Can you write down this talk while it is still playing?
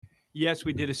Yes,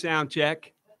 we did a sound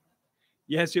check.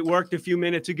 Yes, it worked a few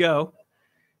minutes ago.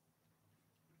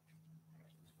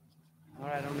 All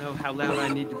right, I don't know how loud I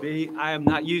need to be. I am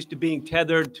not used to being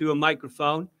tethered to a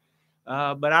microphone,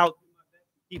 but I'll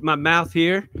keep my mouth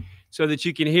here so that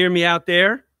you can hear me out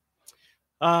there.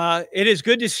 It is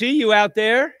good to see you out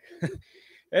there.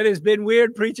 It has been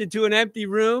weird preaching to an empty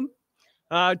room,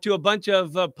 to a bunch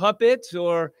of puppets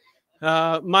or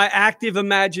my active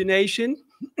imagination,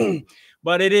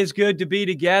 but it is good to be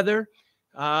together.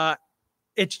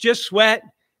 It's just sweat.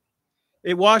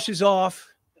 It washes off.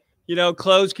 You know,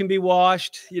 clothes can be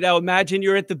washed. You know, imagine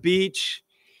you're at the beach,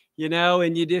 you know,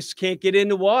 and you just can't get in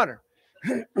the water.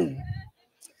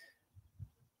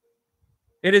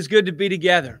 It is good to be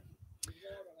together.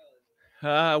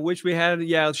 Wish we had,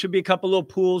 there should be a couple little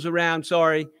pools around.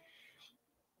 Sorry.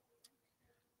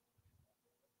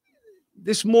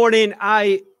 This morning,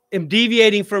 I am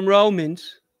deviating from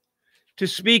Romans to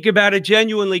speak about a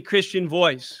genuinely Christian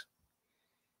voice.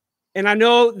 And I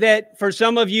know that for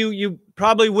some of you, you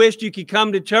probably wished you could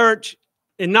come to church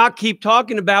and not keep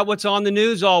talking about what's on the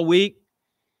news all week,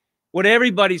 what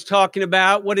everybody's talking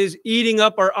about, what is eating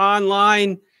up our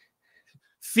online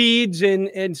feeds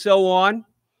and so on.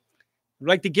 I'd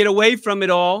like to get away from it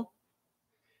all.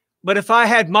 But if I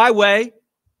had my way,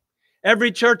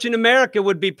 every church in America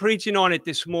would be preaching on it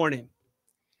this morning.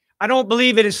 I don't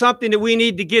believe it is something that we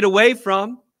need to get away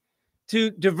from, to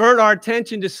divert our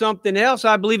attention to something else.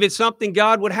 I believe it's something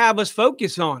God would have us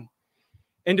focus on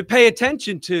and to pay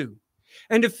attention to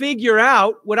and to figure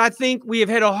out what I think we have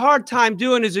had a hard time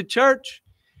doing as a church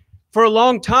for a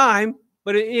long time,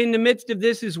 but in the midst of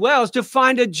this as well, is to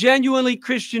find a genuinely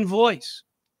Christian voice.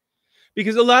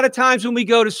 Because a lot of times when we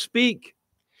go to speak,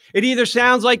 it either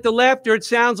sounds like the left or it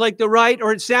sounds like the right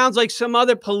or it sounds like some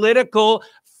other political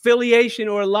affiliation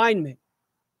or alignment.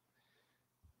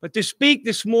 But to speak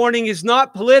this morning is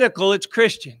not political, it's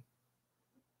Christian.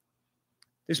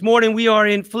 This morning we are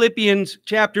in Philippians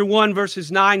chapter 1,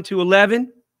 verses 9 to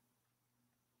 11.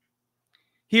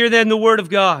 Hear then the word of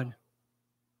God.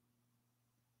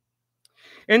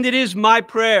 And it is my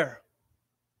prayer,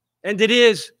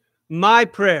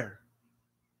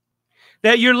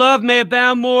 that your love may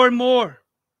abound more and more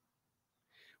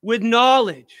with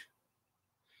knowledge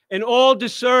and all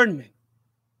discernment,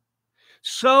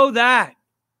 so that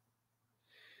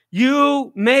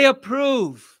you may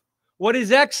approve what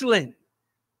is excellent.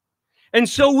 And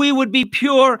so we would be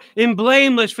pure and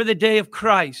blameless for the day of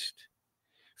Christ,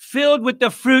 filled with the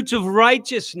fruits of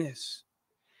righteousness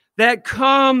that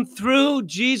come through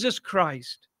Jesus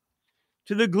Christ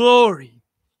to the glory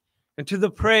and to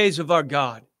the praise of our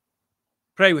God.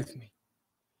 Pray with me.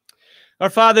 Our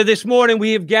Father, this morning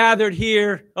we have gathered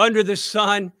here under the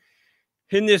sun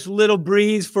in this little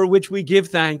breeze for which we give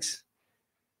thanks.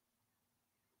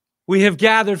 We have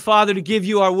gathered, Father, to give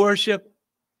you our worship,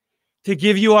 to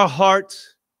give you our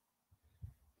hearts,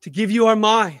 to give you our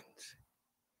minds.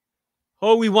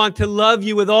 Oh, we want to love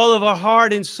you with all of our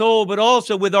heart and soul, but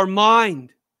also with our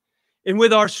mind and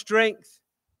with our strength.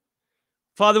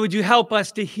 Father, would you help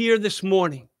us to hear this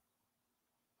morning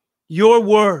your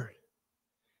word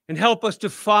and help us to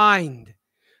find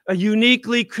a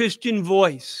uniquely Christian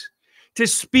voice to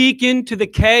speak into the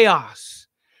chaos,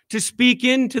 to speak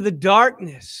into the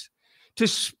darkness, to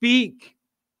speak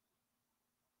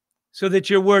so that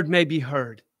your word may be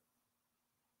heard.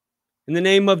 In the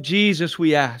name of Jesus,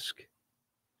 we ask.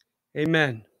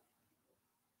 Amen.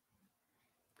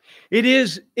 It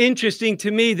is interesting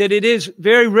to me that it is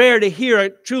very rare to hear a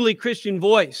truly Christian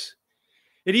voice.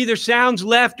 It either sounds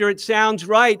left or it sounds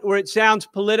right or it sounds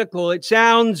political. It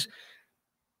sounds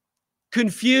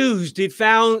confused. It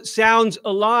sounds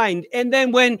aligned. And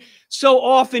then when so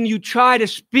often you try to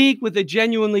speak with a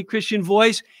genuinely Christian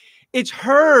voice, it's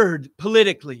heard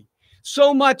politically.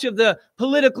 So much of the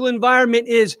political environment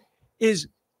is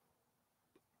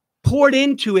poured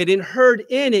into it and heard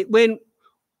in it when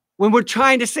we're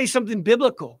trying to say something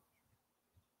biblical.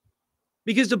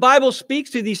 Because the Bible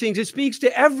speaks to these things. It speaks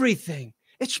to everything.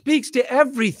 It speaks to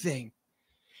everything.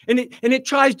 And it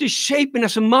tries to shape in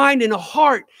us a mind and a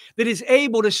heart that is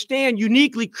able to stand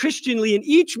uniquely Christianly in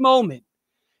each moment.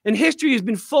 And history has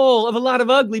been full of a lot of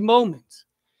ugly moments.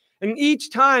 And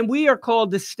each time we are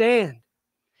called to stand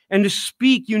and to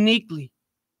speak uniquely.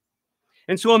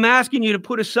 And so I'm asking you to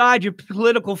put aside your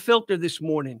political filter this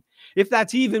morning, if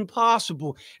that's even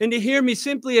possible, and to hear me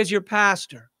simply as your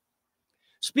pastor,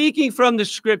 speaking from the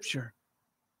scripture.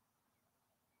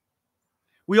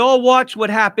 We all watch what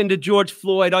happened to George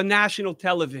Floyd on national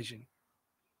television.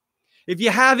 If you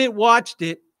haven't watched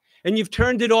it and you've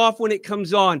turned it off when it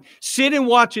comes on, sit and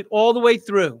watch it all the way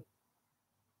through.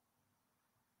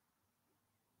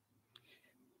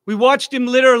 We watched him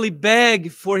literally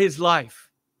beg for his life.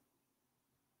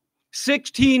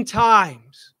 16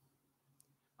 times.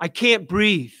 I can't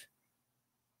breathe.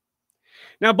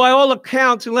 Now, by all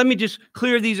accounts, and let me just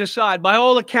clear these aside, by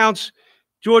all accounts,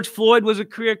 George Floyd was a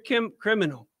career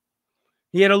criminal.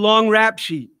 He had a long rap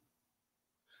sheet,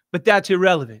 but that's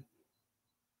irrelevant.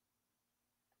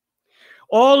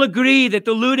 All agree that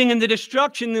the looting and the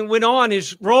destruction that went on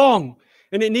is wrong,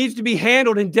 and it needs to be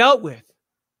handled and dealt with,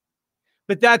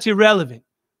 but that's irrelevant.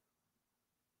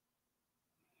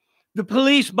 The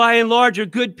police, by and large, are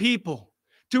good people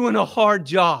doing a hard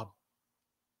job.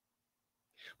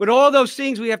 But all those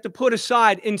things we have to put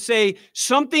aside and say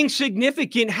something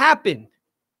significant happened.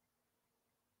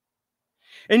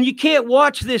 And you can't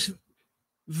watch this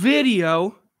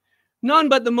video. None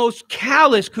but the most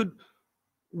callous could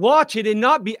watch it and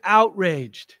not be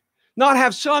outraged, not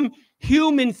have some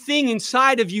human thing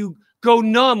inside of you go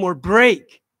numb or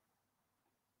break.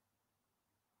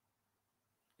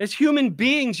 As human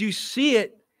beings, you see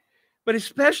it, but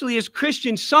especially as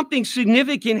Christians, something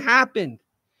significant happened.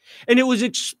 And it was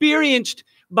experienced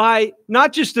by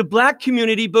not just the Black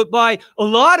community, but by a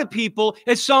lot of people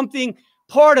as something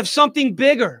part of something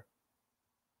bigger.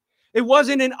 It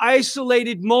wasn't an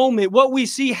isolated moment. What we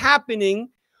see happening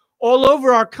all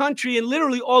over our country and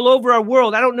literally all over our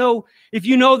world. I don't know if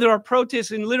you know there are protests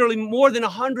in literally more than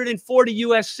 140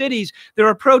 U.S. cities. There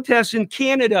are protests in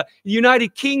Canada, the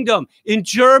United Kingdom, in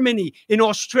Germany, in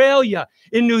Australia,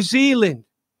 in New Zealand.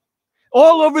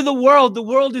 All over the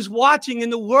world is watching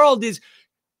and the world is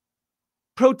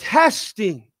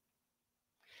protesting.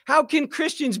 How can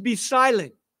Christians be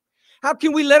silent? How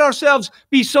can we let ourselves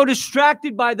be so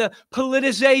distracted by the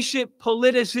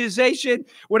politicization,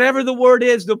 whatever the word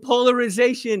is, the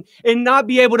polarization, and not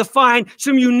be able to find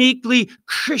some uniquely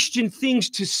Christian things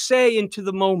to say into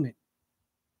the moment?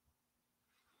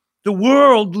 The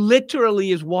world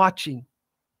literally is watching.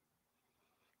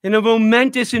 In a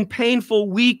momentous and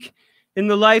painful week in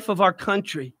the life of our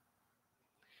country.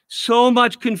 So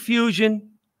much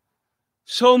confusion,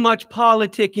 so much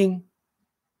politicking.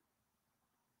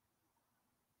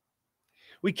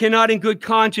 We cannot in good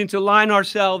conscience align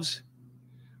ourselves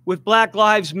with Black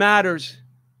Lives Matters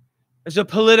as a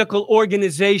political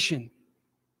organization.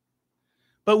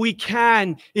 But we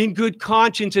can in good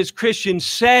conscience as Christians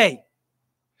say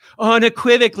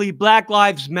unequivocally Black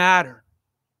Lives Matter.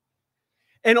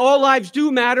 And all lives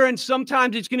do matter, and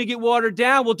sometimes it's going to get watered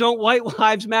down. Well, don't white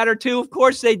lives matter too? Of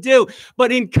course they do.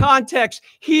 But in context,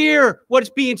 hear what's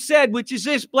being said, which is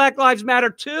this: Black lives matter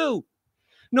too.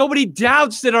 Nobody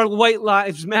doubts that our white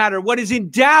lives matter. What is in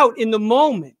doubt in the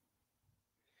moment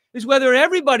is whether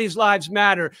everybody's lives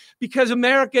matter, because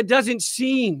America doesn't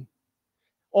seem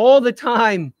all the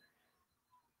time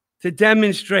to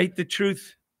demonstrate the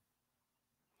truth.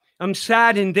 I'm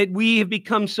saddened that we have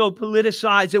become so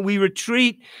politicized that we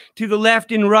retreat to the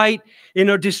left and right in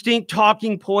our distinct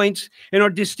talking points and our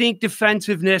distinct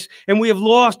defensiveness, and we have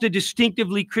lost a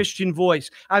distinctively Christian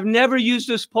voice. I've never used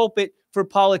this pulpit for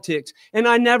politics, and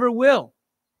I never will.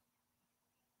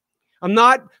 I'm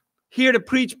not here to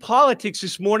preach politics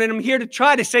this morning. I'm here to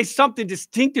try to say something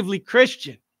distinctively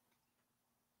Christian.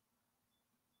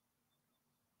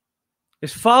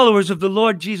 As followers of the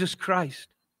Lord Jesus Christ,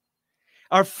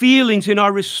 our feelings and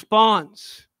our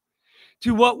response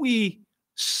to what we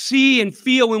see and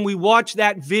feel when we watch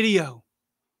that video,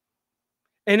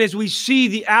 and as we see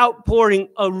the outpouring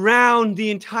around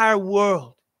the entire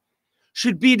world,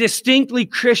 should be distinctly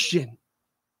Christian,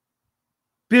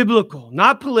 biblical,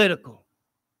 not political,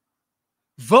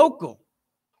 vocal,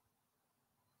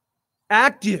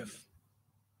 active,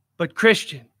 but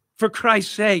Christian, for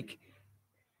Christ's sake.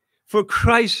 For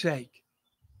Christ's sake.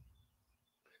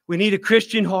 We need a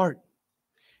Christian heart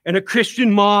and a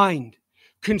Christian mind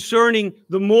concerning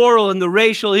the moral and the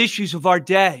racial issues of our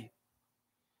day.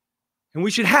 And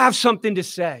we should have something to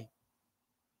say.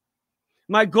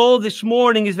 My goal this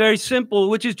morning is very simple,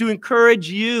 which is to encourage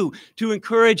you, to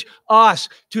encourage us,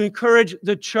 to encourage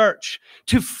the church,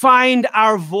 to find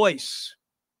our voice,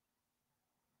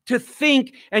 to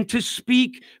think and to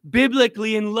speak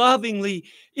biblically and lovingly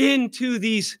into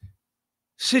these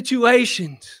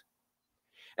situations.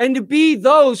 And to be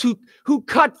those who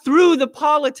cut through the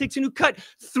politics and who cut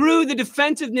through the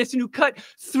defensiveness and who cut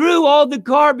through all the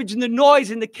garbage and the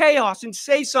noise and the chaos and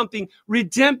say something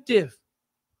redemptive.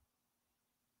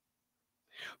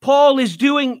 Paul is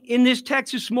doing in this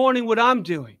text this morning what I'm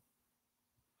doing.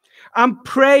 I'm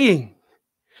praying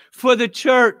for the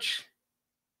church,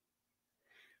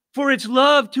 for its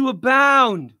love to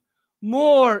abound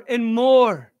more and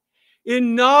more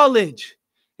in knowledge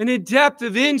and in depth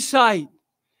of insight,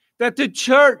 that the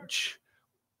church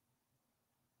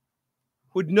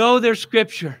would know their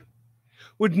scripture,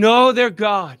 would know their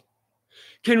God,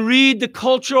 can read the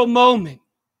cultural moment,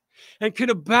 and can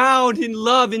abound in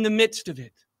love in the midst of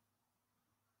it.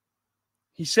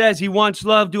 He says he wants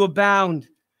love to abound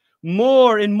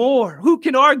more and more. Who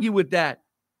can argue with that?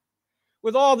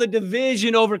 With all the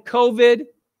division over COVID,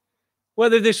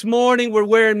 whether this morning we're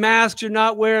wearing masks or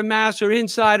not wearing masks, or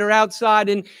inside or outside,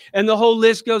 and the whole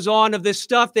list goes on of this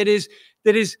stuff that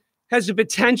has the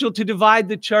potential to divide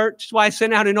the church. That's why I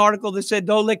sent out an article that said,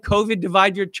 don't let COVID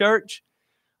divide your church.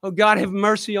 Oh, God, have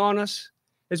mercy on us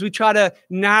as we try to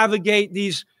navigate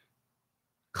these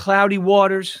cloudy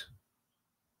waters.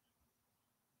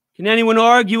 Can anyone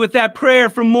argue with that prayer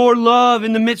for more love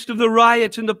in the midst of the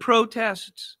riots and the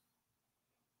protests?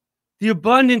 The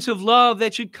abundance of love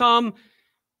that should come,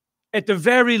 at the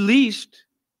very least,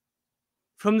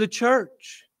 from the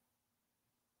church,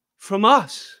 from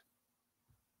us.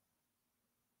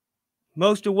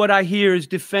 Most of what I hear is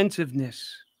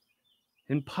defensiveness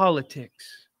and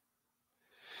politics.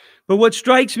 But what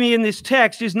strikes me in this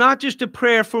text is not just a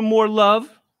prayer for more love.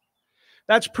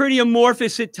 That's pretty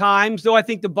amorphous at times, though I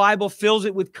think the Bible fills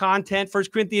it with content. 1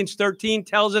 Corinthians 13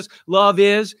 tells us love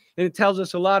is, and it tells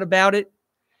us a lot about it.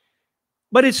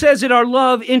 But it says that our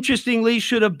love, interestingly,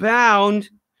 should abound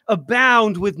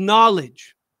with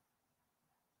knowledge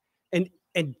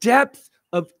and depth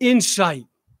of insight.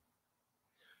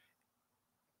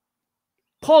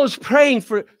 Paul is praying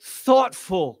for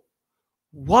thoughtful,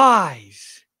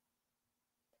 wise,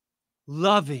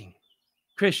 loving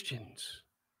Christians.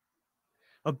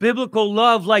 A biblical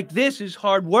love like this is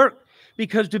hard work,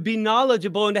 because to be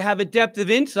knowledgeable and to have a depth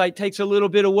of insight takes a little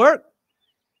bit of work.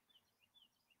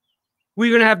 We're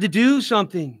going to have to do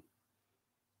something.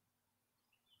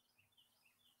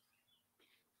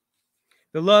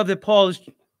 The love that Paul is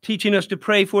teaching us to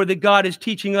pray for, that God is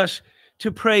teaching us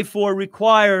to pray for,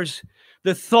 requires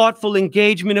the thoughtful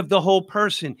engagement of the whole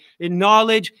person in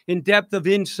knowledge and depth of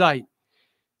insight.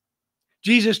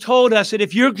 Jesus told us that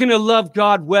if you're going to love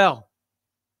God well,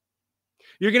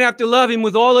 you're going to have to love him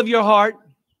with all of your heart.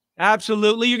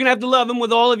 Absolutely. You're going to have to love him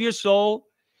with all of your soul.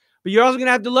 But you're also going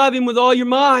to have to love him with all your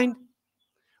mind,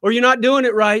 or you're not doing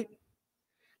it right.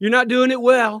 You're not doing it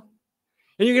well.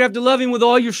 And you're going to have to love him with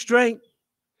all your strength,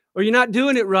 or you're not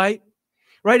doing it right.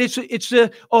 Right? It's a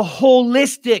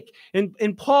holistic,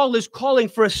 and Paul is calling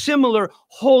for a similar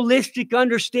holistic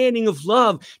understanding of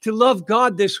love, to love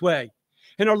God this way.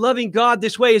 And our loving God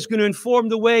this way is going to inform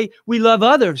the way we love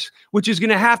others, which is going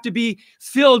to have to be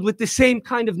filled with the same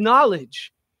kind of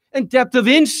knowledge and depth of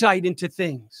insight into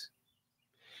things.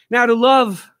 Now, to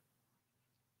love,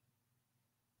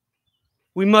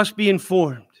 we must be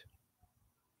informed.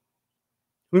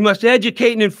 We must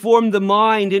educate and inform the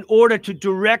mind in order to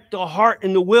direct the heart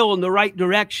and the will in the right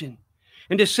direction,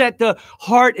 and to set the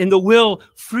heart and the will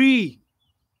free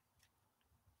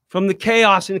from the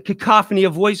chaos and the cacophony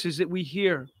of voices that we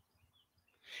hear.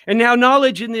 And now,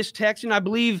 knowledge in this text, and I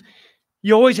believe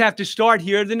you always have to start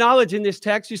here, the knowledge in this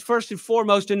text is first and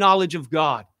foremost a knowledge of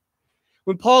God.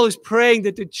 When Paul is praying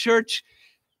that the church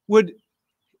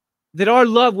that our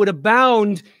love would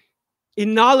abound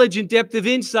in knowledge and depth of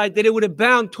insight, that it would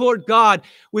abound toward God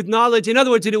with knowledge. In other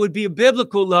words, that it would be a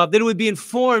biblical love, that it would be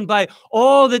informed by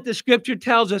all that the scripture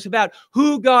tells us about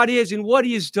who God is and what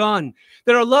he has done.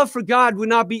 That our love for God would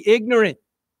not be ignorant,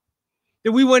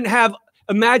 that we wouldn't have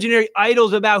imaginary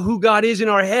idols about who God is in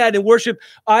our head and worship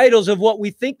idols of what we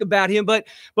think about him, but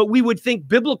we would think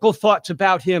biblical thoughts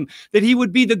about him, that he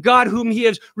would be the God whom he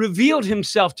has revealed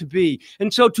himself to be.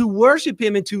 And so to worship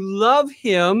him and to love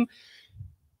him,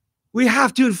 we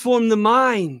have to inform the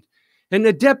mind and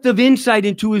the depth of insight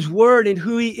into his word and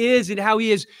who he is and how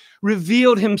he has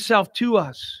revealed himself to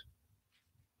us.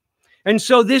 And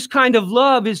so this kind of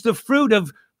love is the fruit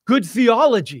of good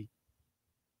theology.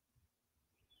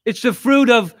 It's the fruit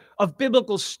of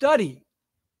biblical study.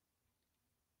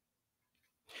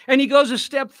 And he goes a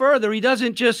step further. He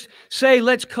doesn't just say,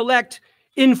 let's collect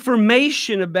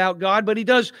information about God, but he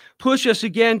does push us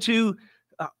again to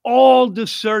all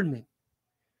discernment.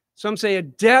 Some say a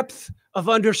depth of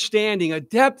understanding, a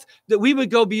depth that we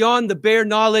would go beyond the bare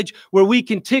knowledge where we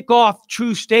can tick off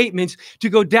true statements, to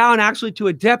go down actually to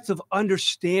a depth of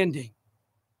understanding.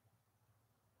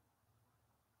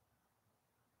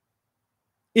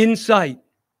 Insight,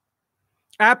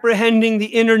 apprehending the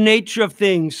inner nature of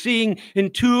things, seeing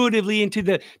intuitively into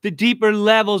the deeper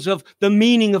levels of the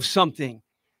meaning of something.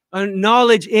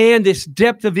 Knowledge and this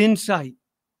depth of insight.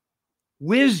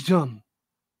 Wisdom.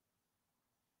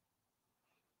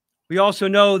 We also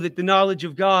know that the knowledge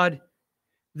of God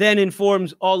then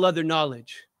informs all other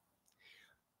knowledge.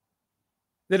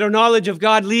 That our knowledge of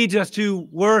God leads us to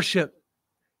worship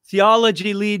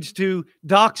Theology leads to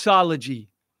doxology,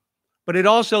 but it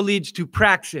also leads to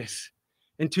praxis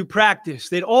and to practice.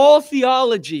 That all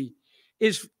theology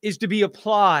is to be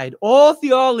applied. All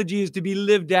theology is to be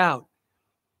lived out.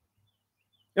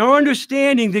 Our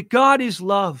understanding that God is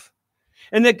love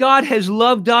and that God has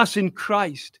loved us in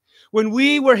Christ when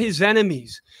we were his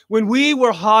enemies, when we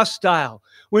were hostile,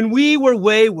 when we were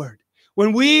wayward,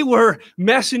 when we were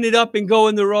messing it up and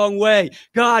going the wrong way.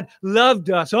 God loved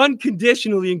us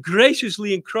unconditionally and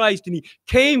graciously in Christ, and he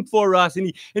came for us,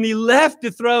 and he left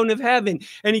the throne of heaven,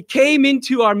 and he came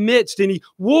into our midst, and he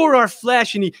wore our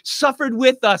flesh, and he suffered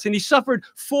with us, and he suffered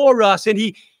for us, and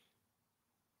he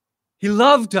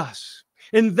loved us.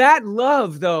 And that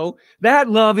love, though, that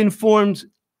love informs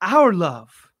our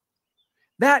love.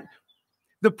 That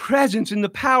the presence and the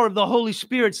power of the Holy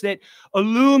Spirit that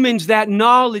illumines that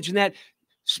knowledge and that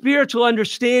spiritual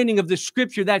understanding of the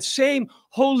Scripture, that same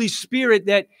Holy Spirit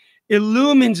that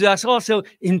illumines us also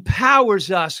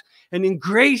empowers us and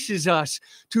engraces us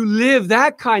to live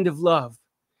that kind of love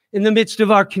in the midst of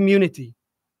our community.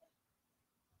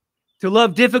 To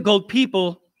love difficult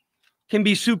people can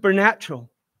be supernatural.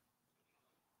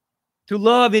 To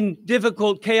love in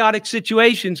difficult, chaotic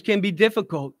situations can be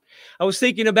difficult. I was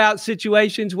thinking about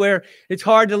situations where it's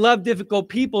hard to love difficult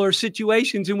people or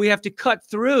situations and we have to cut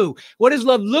through. What does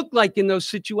love look like in those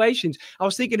situations? I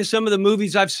was thinking of some of the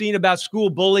movies I've seen about school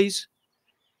bullies.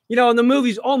 You know, and the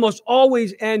movies almost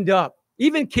always end up,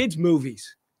 even kids'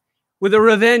 movies, with a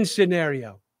revenge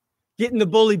scenario, getting the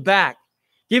bully back,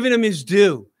 giving him his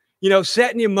due, you know,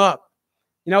 setting him up.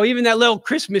 You know, even that little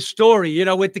Christmas Story, you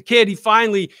know, with the kid, he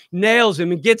finally nails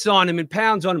him and gets on him and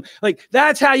pounds on him. Like,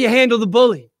 that's how you handle the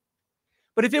bully.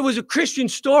 But if it was a Christian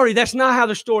story, that's not how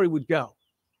the story would go.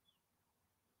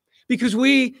 Because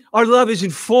our love is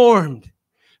informed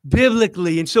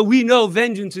biblically. And so we know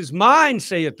vengeance is mine,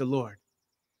 saith the Lord.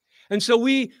 And so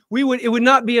it would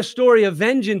not be a story of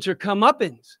vengeance or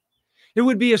comeuppance. It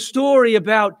would be a story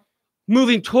about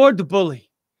moving toward the bully,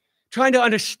 trying to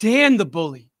understand the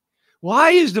bully.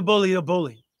 Why is the bully a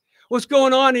bully? What's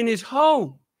going on in his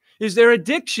home? Is there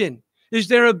addiction? Is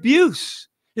there abuse?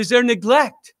 Is there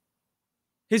neglect?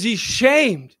 Is he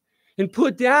shamed and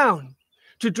put down?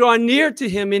 To draw near to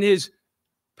him in his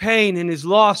pain and his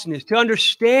lostness, to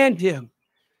understand him,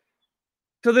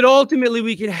 so that ultimately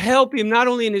we can help him not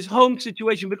only in his home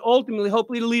situation, but ultimately,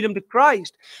 hopefully, to lead him to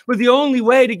Christ. But the only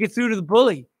way to get through to the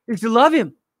bully is to love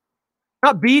him,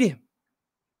 not beat him,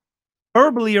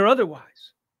 verbally or otherwise.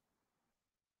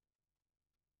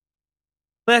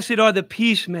 Blessed are the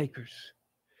peacemakers,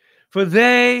 for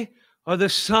they are the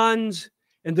sons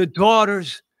and the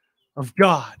daughters of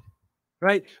God,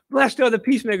 right? Blessed are the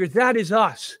peacemakers. That is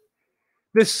us.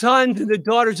 The sons and the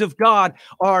daughters of God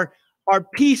are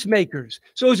peacemakers.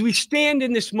 So as we stand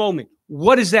in this moment,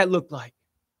 what does that look like?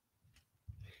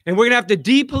 And we're going to have to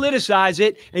depoliticize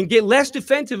it and get less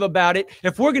defensive about it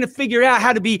if we're going to figure out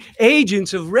how to be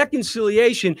agents of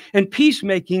reconciliation and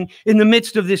peacemaking in the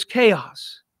midst of this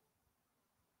chaos.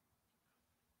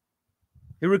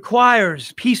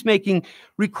 Peacemaking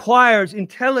requires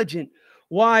intelligent,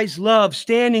 wise love,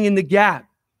 standing in the gap.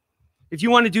 If you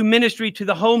want to do ministry to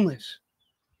the homeless,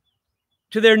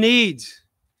 to their needs,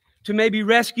 to maybe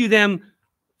rescue them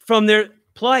from their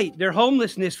plight, their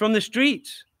homelessness, from the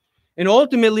streets, and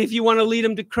ultimately, if you want to lead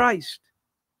them to Christ,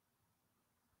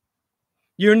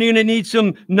 you're going to need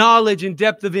some knowledge and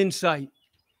depth of insight.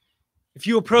 If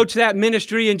you approach that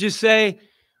ministry and just say,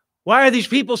 why are these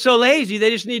people so lazy?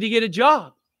 They just need to get a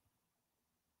job.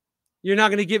 You're not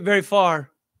going to get very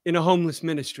far in a homeless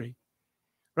ministry,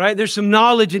 right? There's some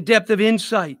knowledge and depth of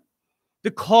insight, the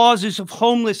causes of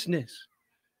homelessness,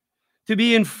 to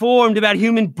be informed about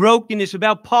human brokenness,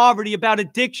 about poverty, about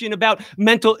addiction, about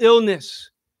mental illness.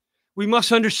 We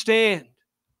must understand,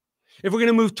 if we're going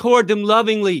to move toward them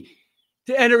lovingly,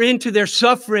 to enter into their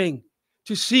suffering,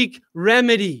 to seek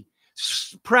remedy,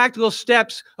 practical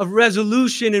steps of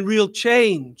resolution and real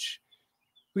change.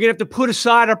 We're going to have to put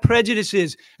aside our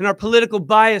prejudices and our political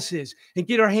biases and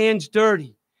get our hands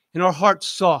dirty and our hearts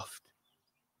soft.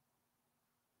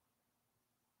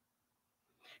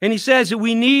 And he says that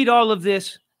we need all of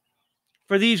this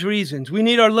for these reasons. We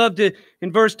need our love to,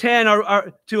 in verse 10,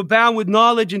 to abound with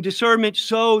knowledge and discernment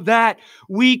so that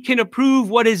we can approve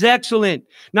what is excellent,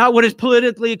 not what is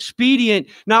politically expedient,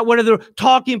 not what are the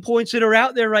talking points that are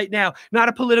out there right now, not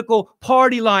a political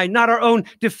party line, not our own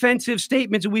defensive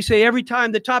statements that we say every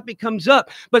time the topic comes up,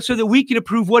 but so that we can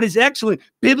approve what is excellent,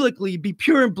 biblically, be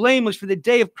pure and blameless for the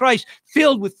day of Christ,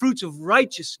 filled with fruits of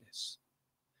righteousness.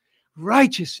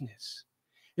 Righteousness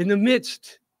in the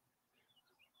midst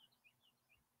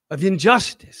of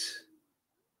injustice.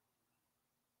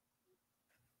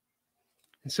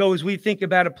 And so as we think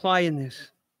about applying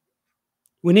this,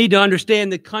 we need to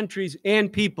understand that countries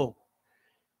and people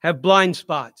have blind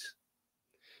spots.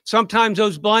 Sometimes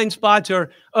those blind spots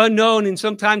are unknown, and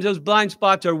sometimes those blind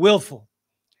spots are willful.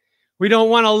 We don't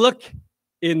want to look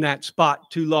in that spot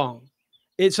too long.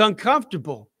 It's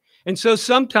uncomfortable. And so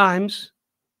sometimes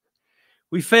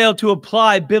we fail to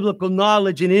apply biblical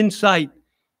knowledge and insight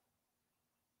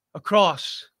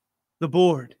across the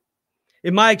board.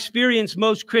 In my experience,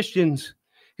 most Christians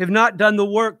have not done the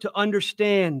work to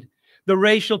understand the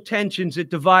racial tensions that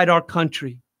divide our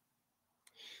country.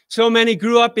 So many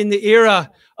grew up in the era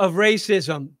of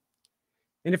racism.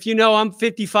 And if you know, I'm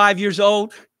 55 years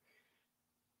old,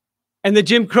 and the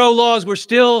Jim Crow laws were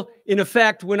still in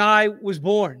effect when I was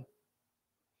born.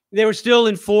 They were still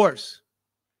in force.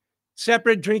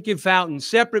 Separate drinking fountains,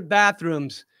 separate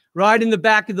bathrooms, right in the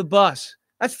back of the bus.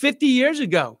 That's 50 years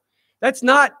ago. It's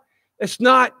not.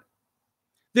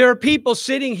 There are people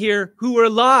sitting here who were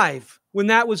alive when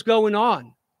that was going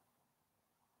on.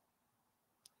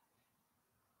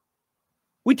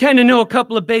 We tend to know a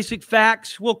couple of basic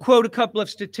facts. We'll quote a couple of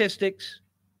statistics.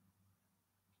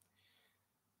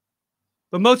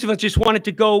 But most of us just want it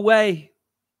to go away.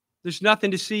 There's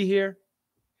nothing to see here.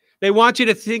 They want you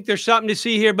to think there's something to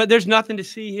see here, but there's nothing to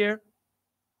see here.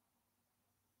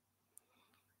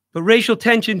 But racial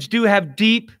tensions do have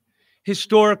deep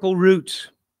historical roots.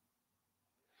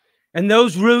 And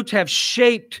those roots have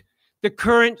shaped the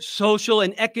current social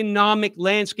and economic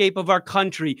landscape of our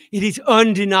country. It is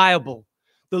undeniable.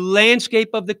 The landscape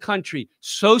of the country,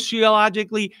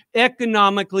 sociologically,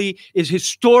 economically, is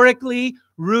historically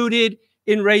rooted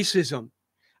in racism.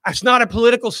 That's not a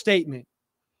political statement.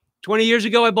 20 years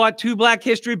ago, I bought 2 Black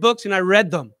history books and I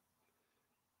read them.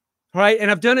 All right,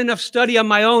 and I've done enough study on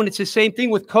my own. It's the same thing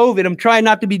with COVID. I'm trying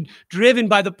not to be driven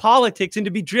by the politics and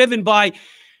to be driven by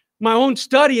my own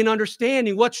study and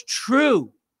understanding what's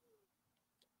true.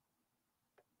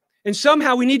 And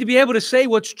somehow we need to be able to say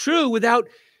what's true without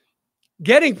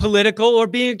getting political or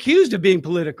being accused of being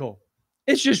political.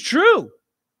 It's just true.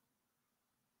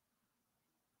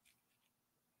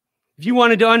 If you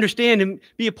wanted to understand and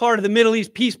be a part of the Middle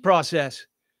East peace process,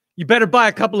 you better buy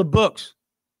a couple of books.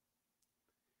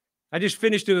 I just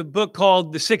finished a book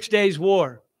called The 6 Days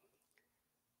War,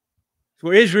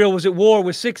 where Israel was at war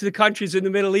with 6 of the countries in the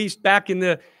Middle East back in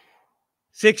the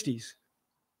 60s.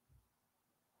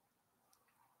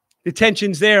 The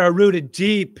tensions there are rooted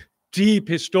deep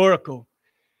historical.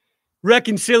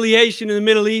 Reconciliation in the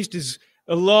Middle East is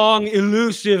a long,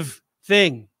 elusive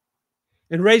thing.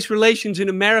 And race relations in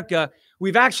America,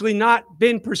 we've actually not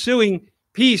been pursuing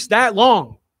peace that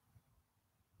long.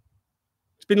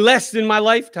 It's been less than my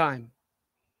lifetime.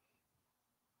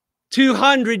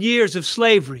 200 years of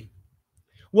slavery.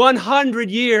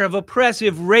 100 years of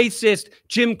oppressive, racist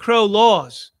Jim Crow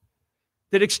laws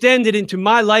that extended into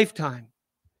my lifetime.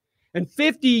 And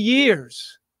 50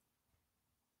 years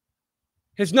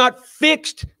has not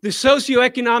fixed the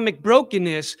socioeconomic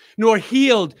brokenness nor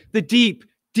healed the deep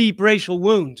racial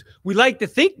wounds. We like to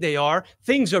think they are.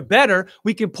 Things are better.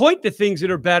 We can point to things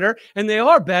that are better, and they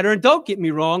are better, and don't get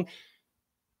me wrong.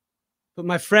 But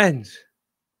my friends,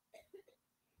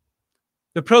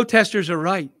 the protesters are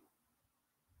right.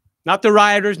 Not the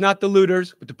rioters, not the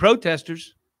looters, but the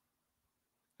protesters.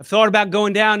 I've thought about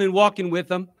going down and walking with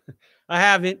them. I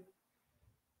haven't.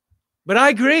 But I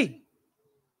agree.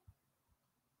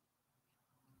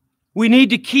 We need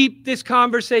to keep this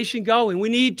conversation going. We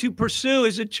need to pursue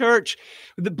as a church.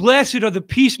 The blessed are the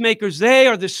peacemakers. They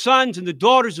are the sons and the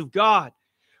daughters of God.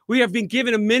 We have been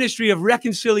given a ministry of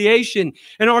reconciliation,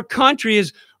 and our country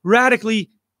is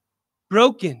radically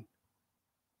broken.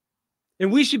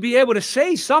 And we should be able to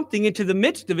say something into the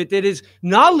midst of it that is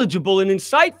knowledgeable and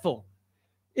insightful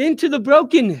into the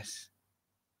brokenness.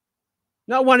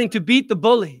 Not wanting to beat the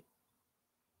bully,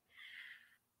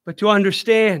 but to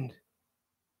understand.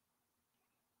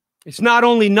 It's not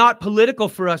only not political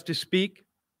for us to speak,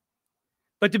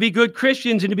 but to be good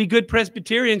Christians and to be good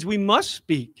Presbyterians, we must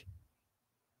speak.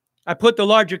 I put the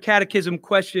larger catechism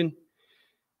question.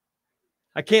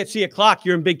 I can't see a clock.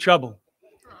 You're in big trouble.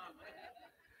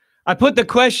 I put the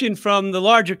question from the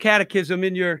larger catechism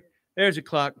in your, there's a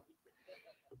clock.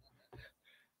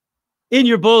 In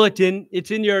your bulletin,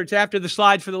 it's after the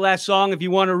slide for the last song if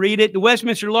you want to read it. The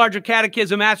Westminster Larger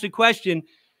Catechism asks a question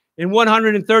in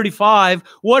 135,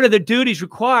 what are the duties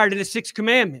required in the 6th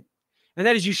commandment? And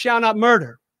that is, you shall not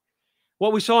murder.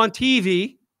 What we saw on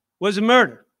TV was a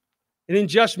murder, an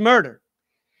unjust murder.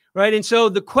 Right? And so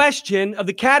the question of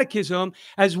the catechism,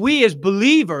 as we as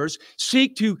believers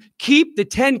seek to keep the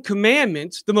 10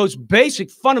 commandments, the most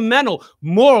basic, fundamental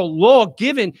moral law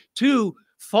given to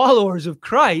followers of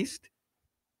Christ,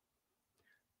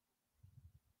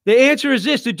 the answer is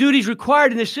this: the duties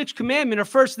required in the sixth commandment are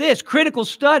first this: critical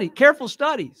study, careful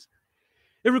studies.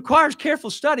 It requires careful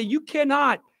study. You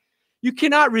cannot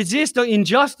resist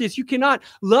injustice. You cannot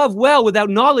love well without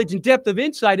knowledge and depth of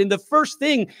insight. And the first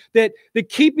thing that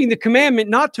keeping the commandment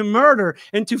not to murder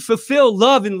and to fulfill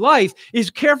love in life is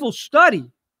careful study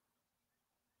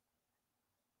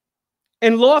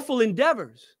and lawful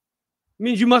endeavors. It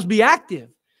means you must be active.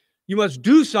 You must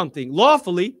do something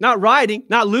lawfully, not rioting,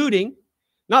 not looting,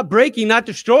 not breaking, not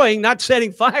destroying, not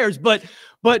setting fires, but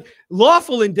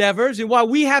lawful endeavors. And while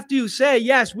we have to say,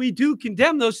 yes, we do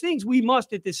condemn those things, we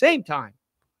must at the same time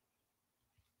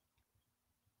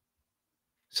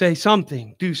say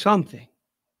something, do something.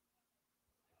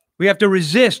 We have to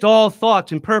resist all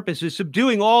thoughts and purposes,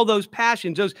 subduing all those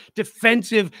passions, those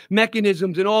defensive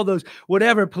mechanisms and all those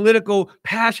whatever political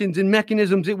passions and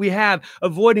mechanisms that we have,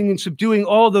 avoiding and subduing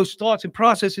all those thoughts and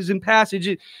processes and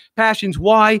passions.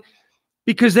 Why?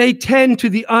 Because they tend to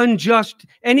the unjust,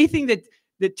 anything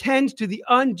that tends to the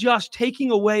unjust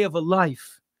taking away of a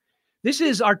life. This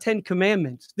is our 10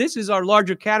 commandments. This is our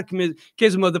larger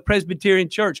catechism of the Presbyterian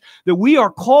Church, that we are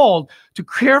called to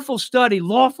careful study,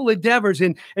 lawful endeavors,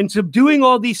 and subduing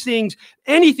all these things,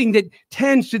 anything that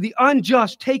tends to the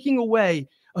unjust taking away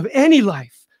of any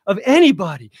life, of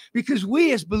anybody, because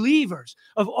we as believers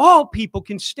of all people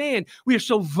can stand. We are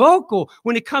so vocal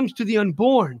when it comes to the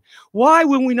unborn. Why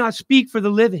will we not speak for the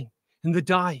living and the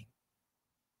dying?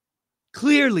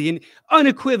 Clearly and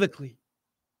unequivocally.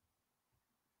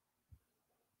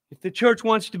 If the church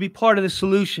wants to be part of the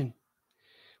solution,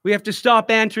 we have to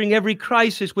stop answering every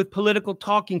crisis with political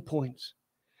talking points.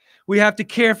 We have to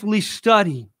carefully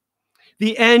study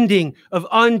the ending of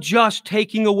unjust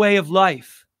taking away of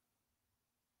life.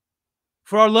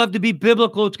 For our love to be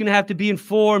biblical, it's going to have to be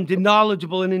informed and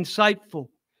knowledgeable and insightful.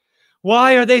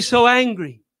 Why are they so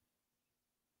angry?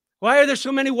 Why are there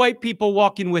so many white people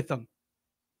walking with them?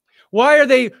 Why are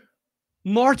they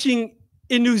marching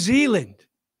in New Zealand?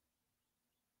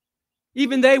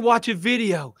 Even they watch a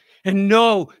video and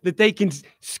know that they can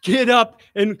skid up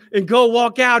and go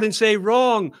walk out and say,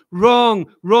 wrong, wrong,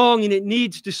 wrong, and it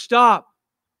needs to stop.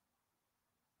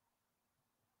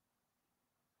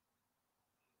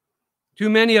 Too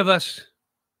many of us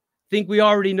think we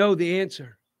already know the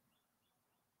answer.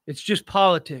 It's just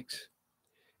politics.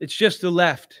 It's just the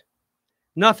left.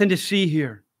 Nothing to see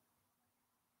here.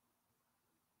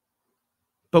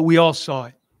 But we all saw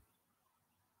it.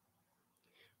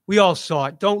 We all saw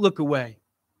it. Don't look away.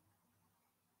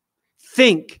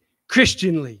 Think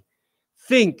Christianly.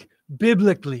 Think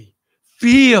biblically.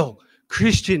 Feel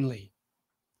Christianly.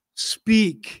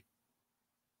 Speak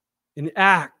and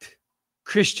act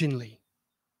Christianly.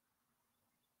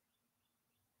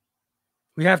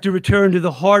 We have to return to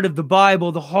the heart of the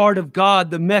Bible, the heart of God,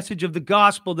 the message of the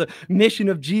gospel, the mission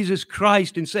of Jesus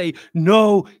Christ, and say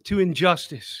no to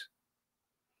injustice.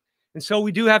 And so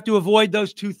we do have to avoid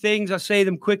those two things. I say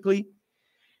them quickly.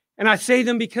 And I say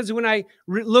them because when I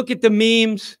look at the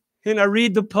memes and I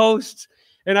read the posts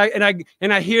and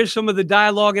I hear some of the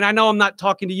dialogue, and I know I'm not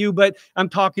talking to you, but I'm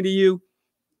talking to you.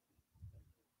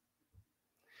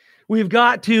 We've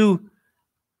got to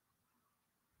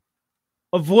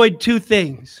avoid two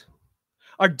things: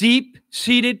 our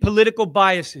deep-seated political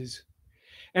biases.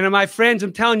 And my friends,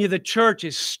 I'm telling you, the church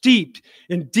is steeped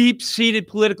in deep-seated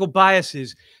political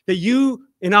biases that you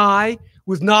and I,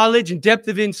 with knowledge and depth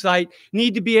of insight,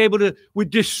 need to be able to, with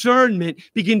discernment,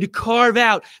 begin to carve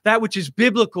out that which is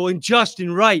biblical and just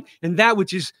and right, and that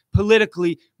which is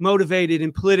politically motivated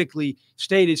and politically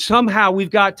stated. Somehow we've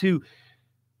got to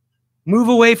move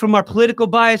away from our political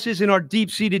biases and our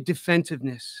deep-seated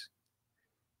defensiveness.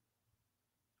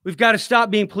 We've got to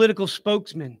stop being political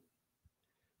spokesmen,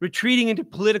 retreating into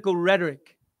political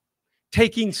rhetoric,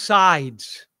 taking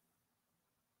sides.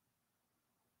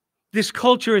 This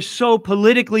culture is so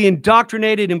politically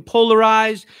indoctrinated and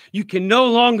polarized, you can no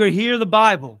longer hear the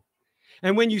Bible.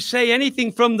 And when you say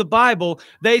anything from the Bible,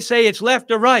 they say it's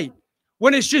left or right,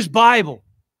 when it's just Bible.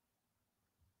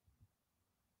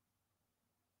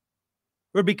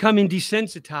 We're becoming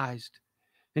desensitized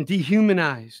and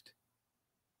dehumanized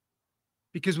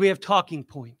because we have talking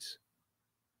points.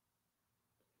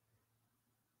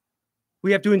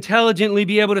 We have to intelligently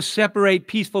be able to separate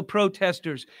peaceful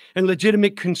protesters and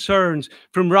legitimate concerns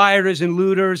from rioters and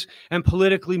looters and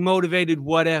politically motivated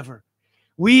whatever.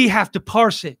 We have to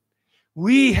parse it.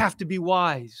 We have to be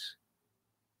wise.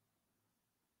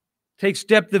 It takes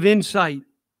depth of insight.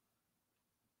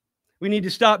 We need to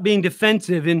stop being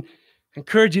defensive and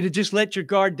encourage you to just let your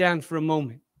guard down for a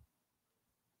moment.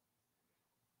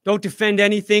 Don't defend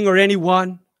anything or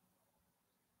anyone.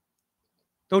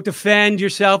 Don't defend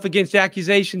yourself against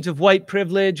accusations of white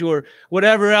privilege or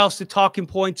whatever else the talking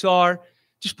points are.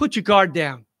 Just put your guard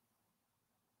down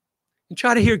and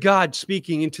try to hear God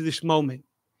speaking into this moment.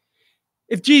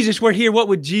 If Jesus were here, what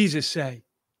would Jesus say?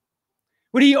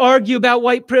 Would he argue about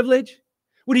white privilege?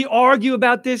 Would he argue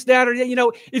about this, that, or,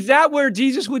 is that where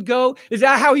Jesus would go? Is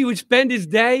that how he would spend his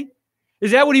day?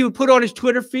 Is that what he would put on his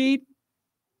Twitter feed?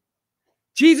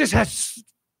 Jesus has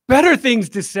better things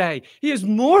to say. He has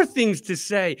more things to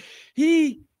say.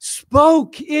 He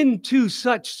spoke into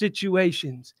such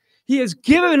situations. He has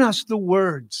given us the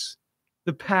words,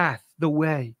 the path, the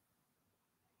way.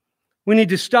 We need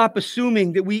to stop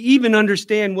assuming that we even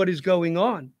understand what is going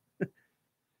on.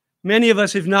 Many of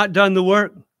us have not done the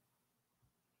work.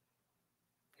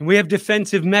 And we have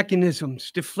defensive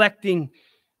mechanisms, deflecting.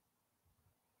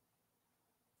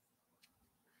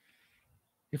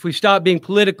 If we stop being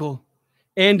political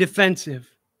and defensive,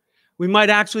 we might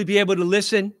actually be able to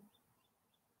listen.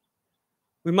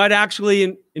 We might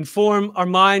actually inform our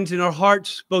minds and our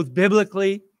hearts, both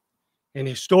biblically and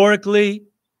historically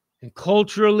and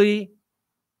culturally.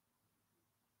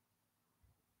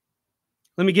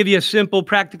 Let me give you a simple,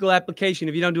 practical application.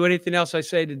 If you don't do anything else I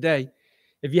say today,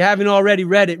 if you haven't already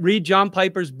read it, read John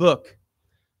Piper's book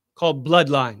called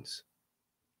Bloodlines.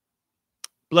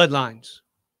 Bloodlines.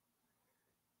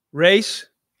 Race,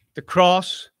 the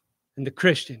cross, and the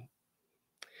Christian.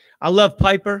 I love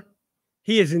Piper.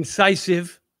 He is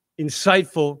incisive,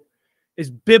 insightful, as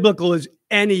biblical as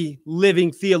any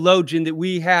living theologian that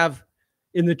we have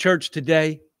in the church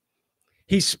today.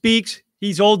 He speaks.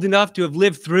 He's old enough to have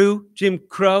lived through Jim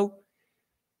Crow.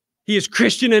 He is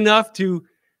Christian enough to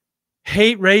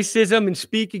hate racism and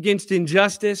speak against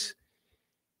injustice.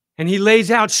 And he lays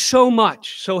out so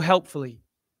much, so helpfully.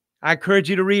 I encourage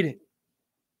you to read it.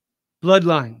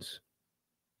 Bloodlines.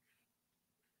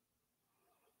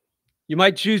 You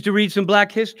might choose to read some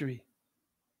Black history.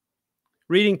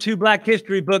 Reading 2 Black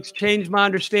history books changed my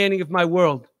understanding of my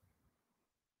world.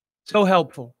 So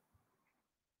helpful.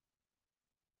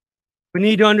 We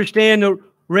need to understand the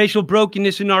racial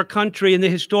brokenness in our country and the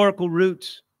historical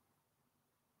roots.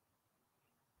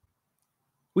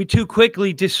 We too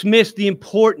quickly dismiss the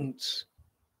importance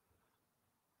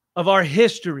of our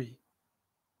history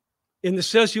in the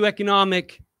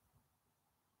socioeconomic,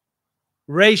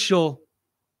 racial,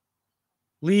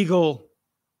 legal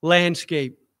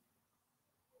landscape.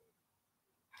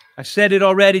 I said it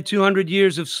already, 200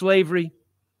 years of slavery,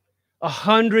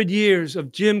 100 years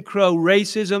of Jim Crow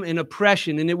racism and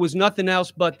oppression, and it was nothing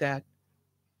else but that.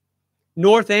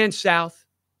 North and South.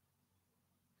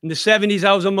 In the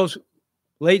 70s,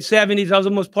 late 70s, I was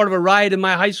almost part of a riot in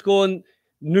my high school in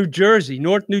New Jersey,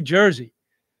 North New Jersey.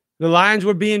 The lines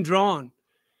were being drawn.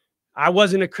 I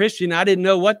wasn't a Christian. I didn't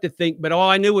know what to think, but all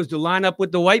I knew was to line up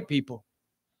with the white people.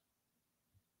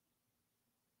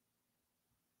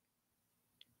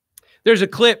 There's a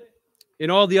clip in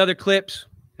all the other clips.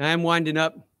 I'm winding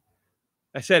up.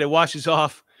 I said it washes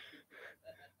off.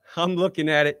 I'm looking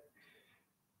at it.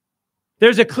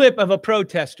 There's a clip of a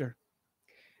protester.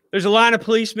 There's a line of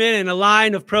policemen and a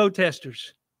line of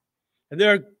protesters. And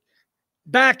they're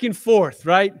back and forth,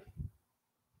 right?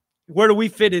 Where do we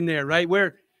fit in there, right?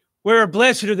 Where are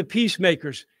blessed are the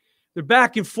peacemakers? They're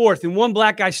back and forth. And one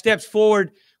black guy steps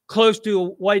forward close to a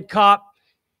white cop,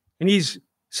 and he's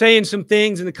saying some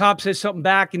things, and the cop says something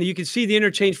back, and you can see the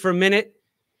interchange for a minute.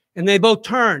 And they both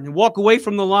turn and walk away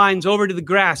from the lines over to the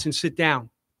grass and sit down.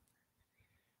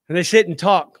 And they sit and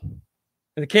talk.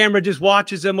 And the camera just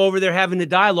watches them over there having a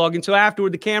dialogue. And so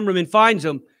afterward, the cameraman finds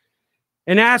them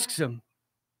and asks them,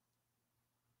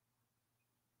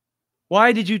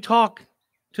 "Why did you talk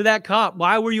to that cop?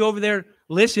 Why were you over there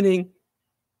listening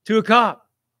to a cop?"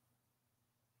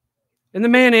 And the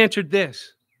man answered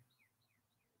this.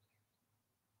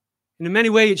 And in many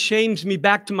ways, it shames me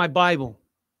back to my Bible.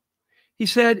 He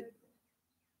said,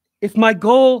 "If my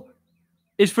goal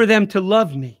is for them to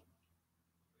love me,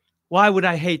 why would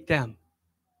I hate them?"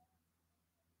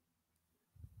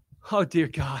 Oh, dear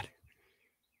God.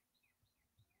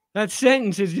 That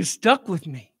sentence has just stuck with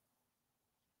me.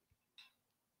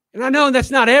 And I know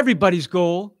that's not everybody's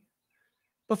goal,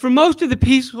 but for most of the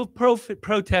peaceful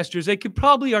protesters, they could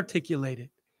probably articulate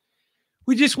it.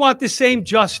 We just want the same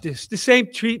justice, the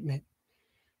same treatment.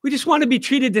 We just want to be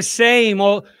treated the same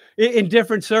in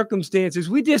different circumstances.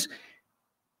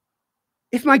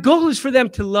 If my goal is for them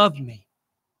to love me,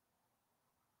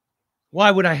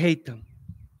 why would I hate them?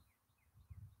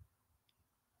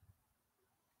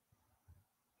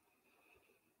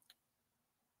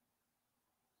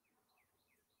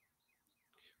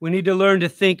 We need to learn to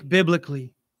think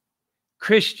biblically.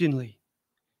 Christianly.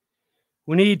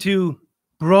 We need to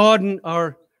broaden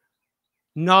our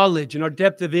knowledge and our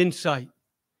depth of insight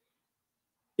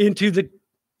into the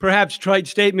perhaps trite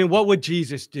statement, what would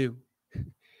Jesus do?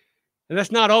 And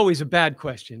that's not always a bad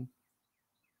question.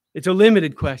 It's a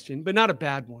limited question, but not a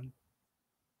bad one.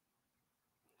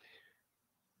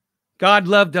 God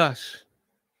loved us.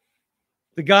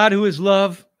 The God who is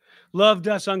love loved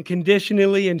us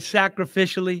unconditionally and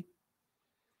sacrificially.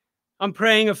 I'm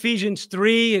praying Ephesians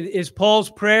 3 is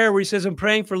Paul's prayer where he says, I'm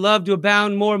praying for love to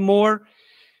abound more and more.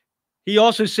 He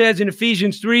also says in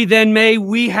Ephesians 3, then may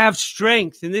we have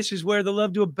strength. And this is where the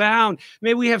love to abound.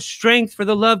 May we have strength for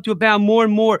the love to abound more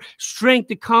and more. Strength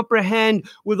to comprehend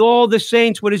with all the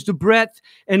saints what is the breadth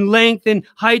and length and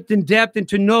height and depth, and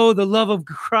to know the love of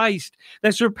Christ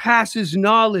that surpasses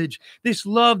knowledge. This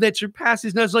love that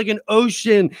surpasses knowledge, like an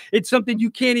ocean. It's something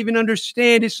you can't even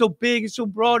understand. It's so big, it's so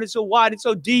broad, it's so wide, it's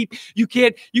so deep. You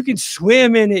can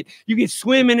swim in it. You can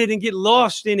swim in it and get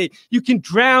lost in it. You can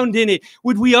drown in it.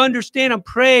 Would we understand? I'm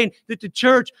praying that the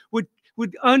church would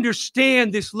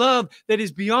understand this love that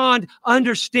is beyond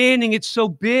understanding. It's so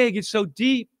big, it's so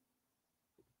deep.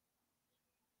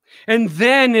 And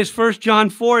then as 1 John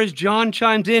 4, as John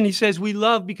chimes in, he says, we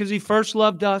love because he first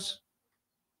loved us.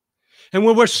 And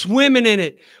when we're swimming in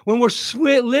it, when we're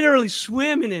literally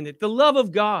swimming in it, the love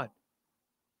of God,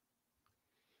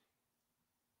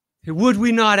 would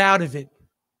we not out of it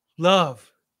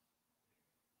love,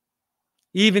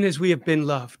 even as we have been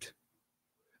loved?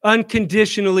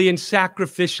 Unconditionally and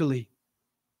sacrificially.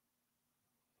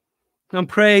 I'm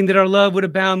praying that our love would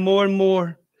abound more and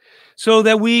more so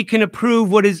that we can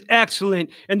approve what is excellent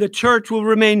and the church will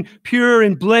remain pure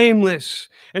and blameless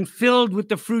and filled with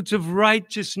the fruits of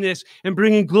righteousness and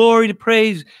bringing glory to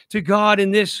praise to God in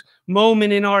this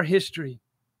moment in our history.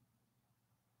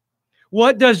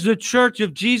 What does the Church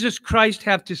of Jesus Christ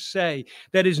have to say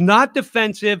that is not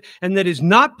defensive and that is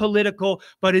not political,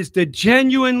 but is the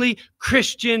genuinely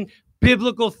Christian,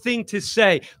 biblical thing to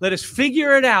say? Let us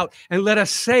figure it out and let us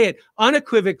say it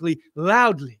unequivocally,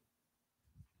 loudly,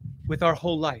 with our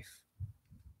whole life.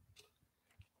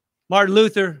 Martin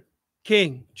Luther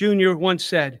King Jr. once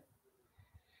said,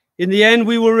 in the end,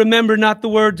 we will remember not the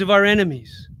words of our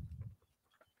enemies,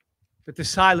 but the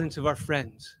silence of our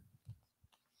friends.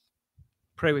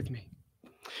 Pray with me.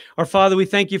 Our Father, we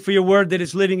thank you for your word that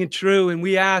is living and true, and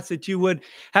we ask that you would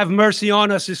have mercy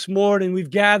on us this morning. We've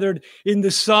gathered in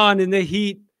the sun, in the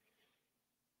heat,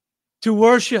 to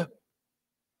worship,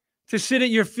 to sit at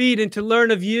your feet and to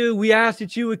learn of you. We ask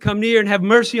that you would come near and have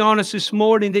mercy on us this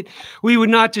morning, that we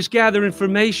would not just gather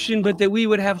information, but that we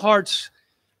would have hearts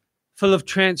full of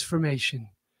transformation.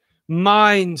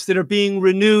 Minds that are being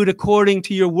renewed according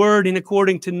to your word and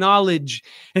according to knowledge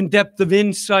and depth of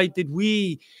insight, that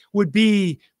we would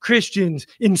be Christians,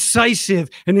 incisive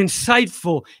and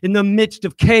insightful in the midst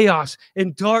of chaos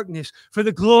and darkness for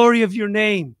the glory of your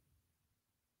name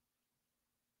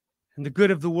and the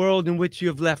good of the world in which you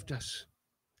have left us.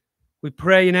 We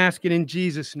pray and ask it in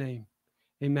Jesus' name.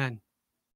 Amen.